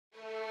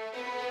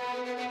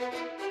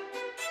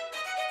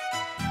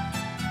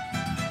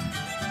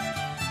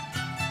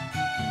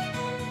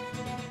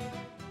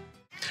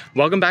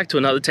Welcome back to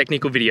another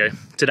technical video.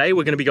 Today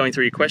we're going to be going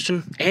through your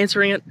question,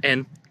 answering it,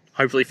 and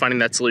hopefully finding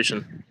that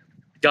solution.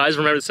 Guys,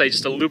 remember to stay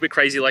just a little bit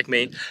crazy like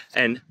me,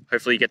 and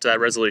hopefully you get to that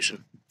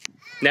resolution.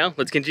 Now,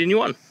 let's continue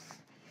on.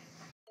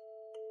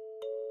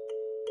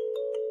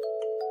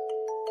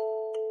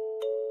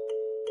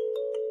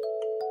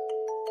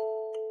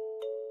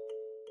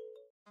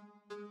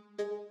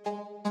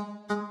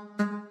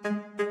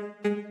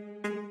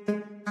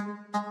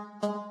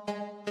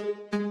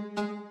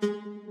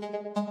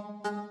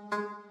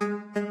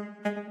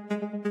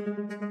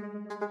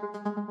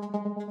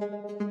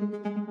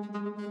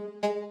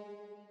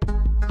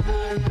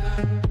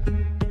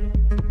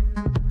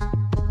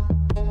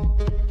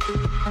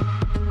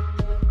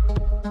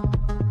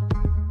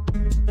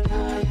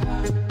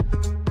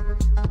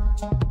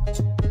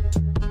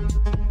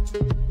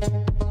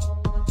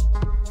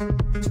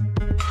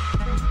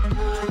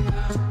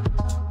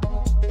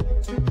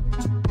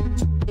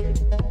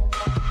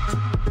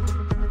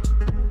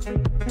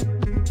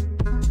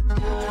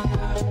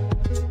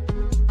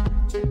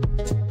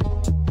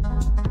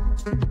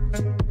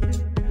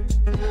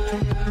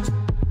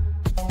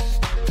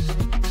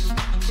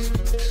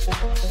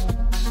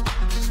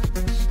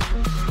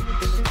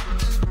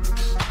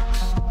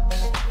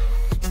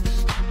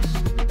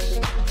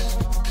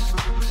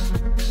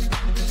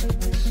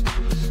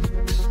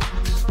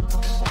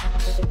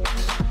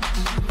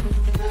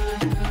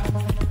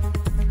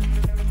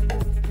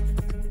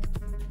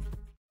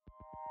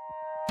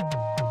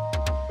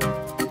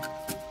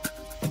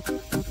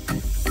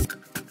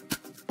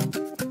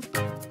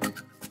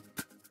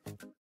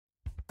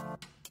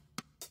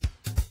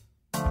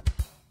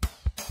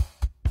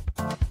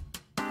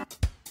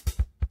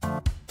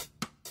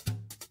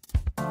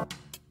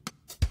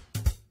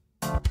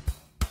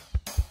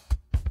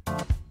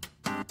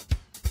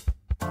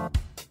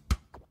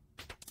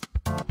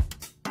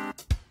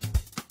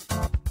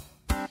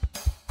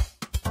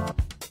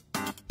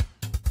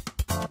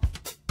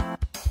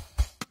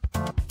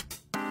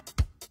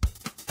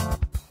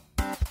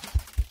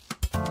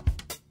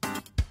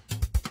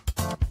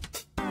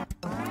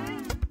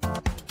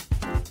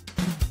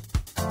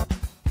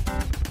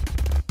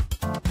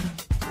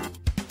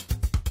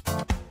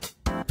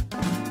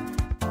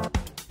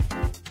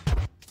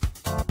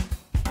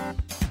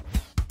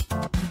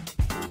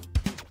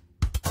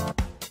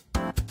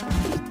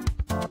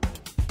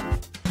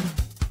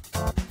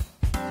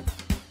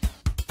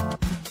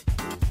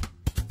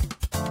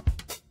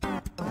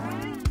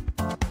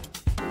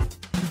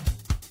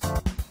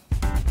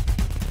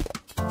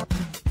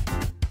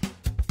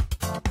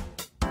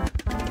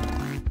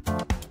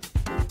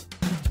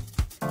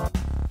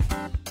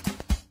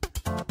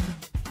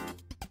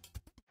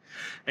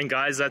 And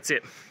guys, that's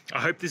it. I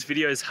hope this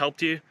video has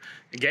helped you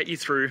and get you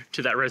through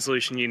to that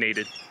resolution you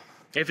needed.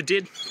 If it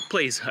did,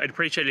 please, I'd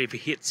appreciate it if you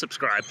hit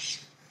subscribe.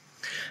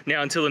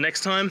 Now, until the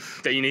next time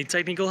that you need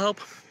technical help,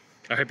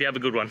 I hope you have a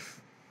good one.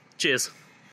 Cheers.